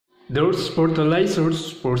There's fertilizers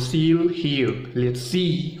for sale here. Let's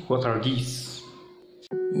see what are these.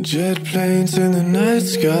 Jet planes in the night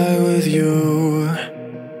sky with you.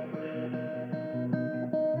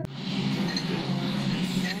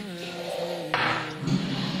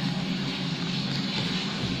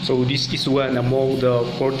 So this is one among the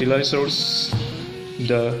fertilizers,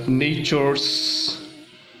 the nature's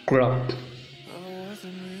crop.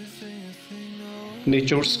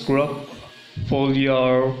 Nature's crop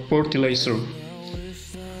foliar fertilizer.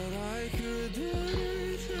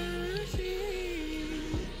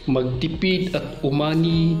 Magtipid at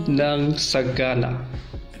umani ng sagana.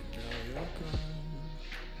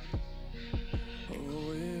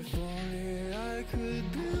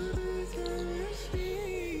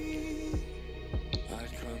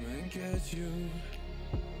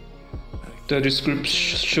 The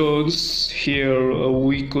descriptions here,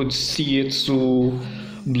 we could see it so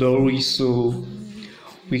blurry, so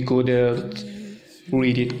we couldn't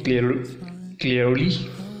read it clearly.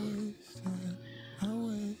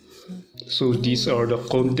 So these are the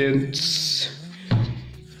contents,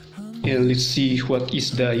 and let's see what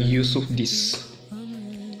is the use of this.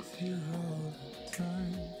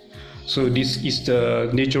 So this is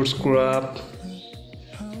the nature's crop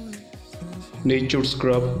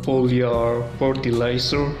foliar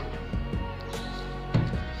fertilizer.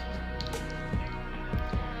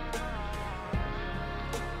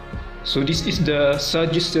 So this is the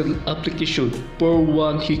suggested application per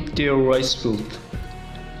 1 hectare rice field.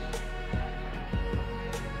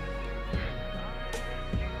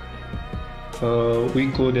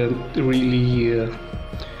 We couldn't really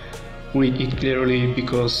read it clearly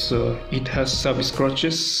because it has some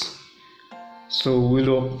scratches. So we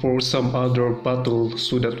look for some other bottle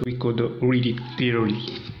so that we could read it clearly.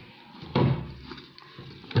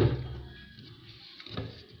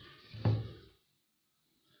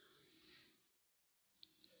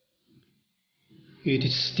 It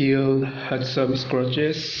still had some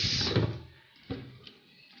scratches.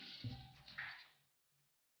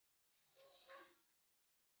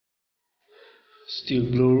 Still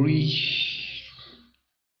blurry.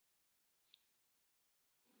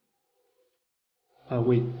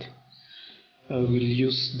 Wait, I will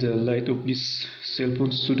use the light of this cell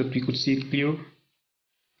phone so that we could see it clear.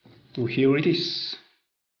 So here it is.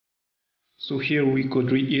 So here we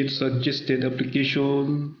could read it, suggested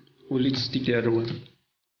application. Well, let's take the other one.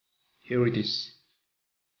 Here it is.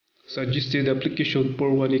 Suggested application per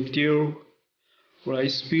 1 hectare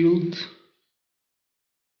rice field.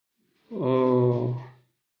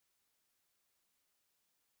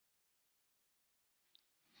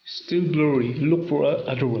 Still blurry. Look for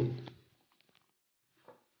other one.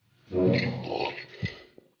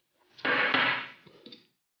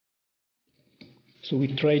 So we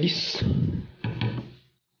try this.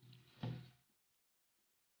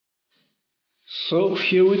 So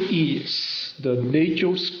here it is, the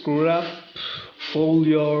nature's crop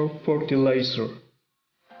foliar fertilizer.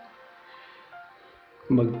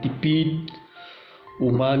 Magtipid,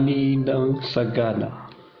 umani ng sagana.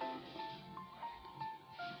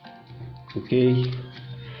 Okay.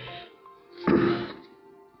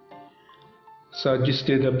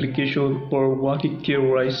 Suggested application for 1 hectare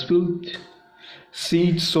rice field.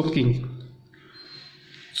 Seed soaking.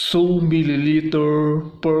 2 milliliter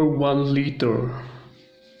per 1 liter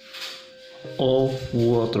of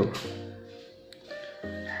water.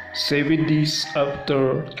 7 days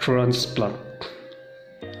after transplant.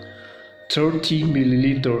 30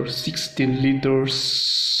 milliliter, 16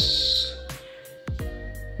 liters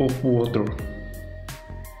of water.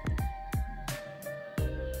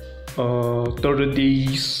 30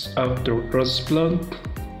 days after transplant,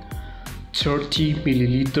 30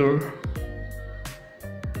 milliliter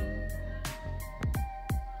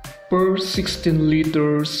per 16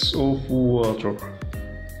 liters of water.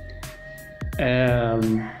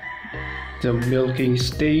 And the milking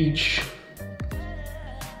stage,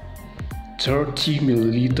 30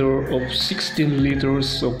 milliliter of 16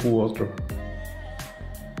 liters of water.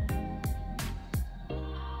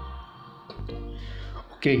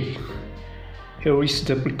 Okay, here is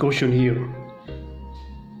the precaution here.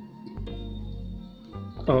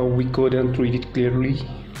 We couldn't read it clearly,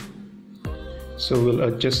 so we'll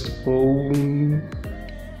adjust the phone.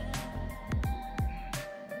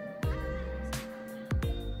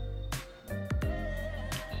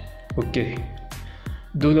 Okay,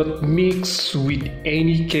 do not mix with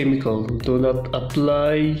any chemical. Do not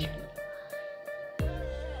apply.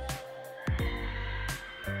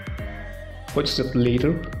 What's that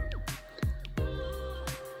later?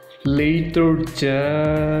 Later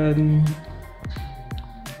than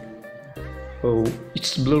Oh,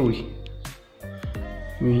 it's blurry.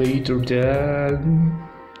 Later than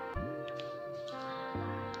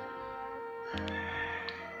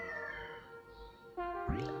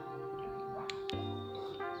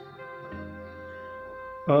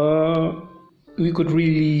we could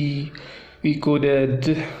really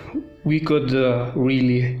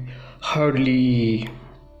hardly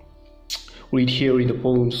read here in the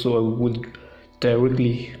poem, so I would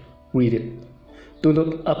directly read it. Do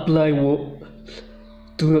not apply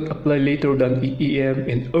later than 8 a.m.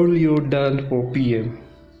 and earlier than 4 p.m.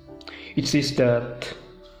 It says that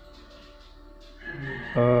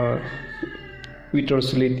we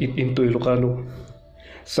translate it into Ilocano.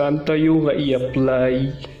 Saan tayo nga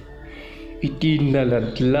i-apply? Iti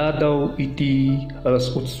naladladaw iti alas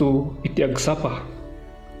 8 iti agsapa.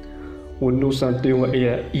 Uno saan tayo nga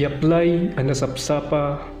i-apply ang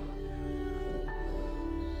nasapsapa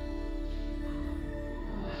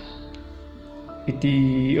iti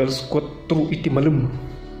alas 4 iti malam.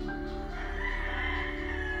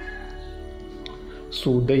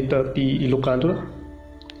 So dayta ti Ilocano na.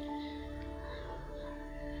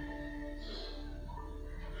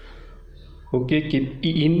 Okay, keep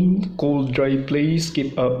in cold dry place,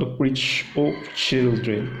 keep out of reach of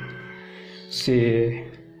children.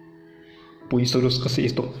 Poisonous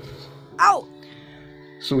kasi ito. Ow!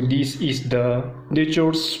 So this is the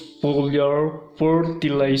nature's foliar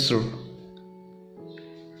fertilizer.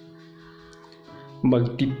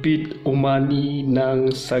 Magtipid umani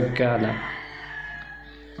ng sagana.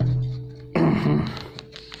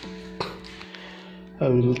 I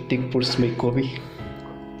will take first my coffee.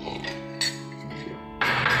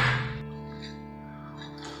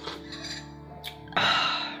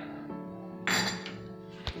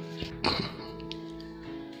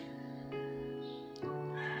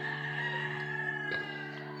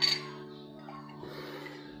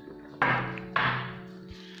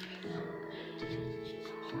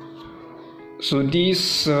 So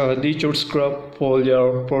this nature's crop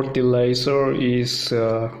foliar fertilizer is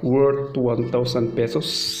worth 1,000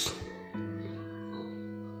 pesos.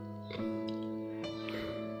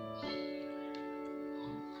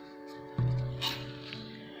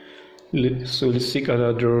 So let's take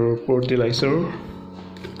another fertilizer.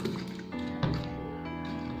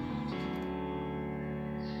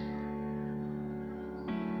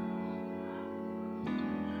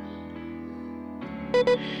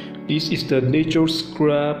 This is the nature's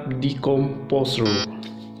crop decomposer.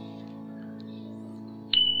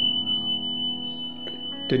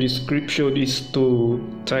 The description is too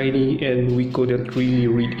tiny and we couldn't really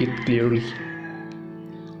read it clearly.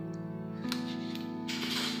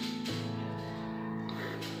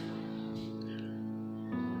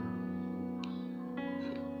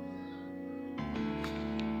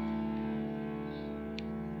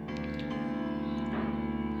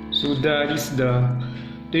 So that is the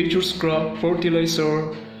nature's crop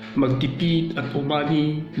fertilizer, magtipid at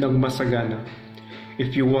umani ng masagana.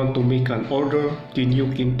 If you want to make an order, then you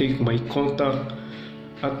can take my contact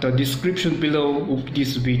at the description below of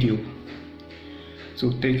this video.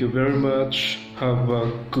 So thank you very much. Have a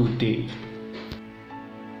good day.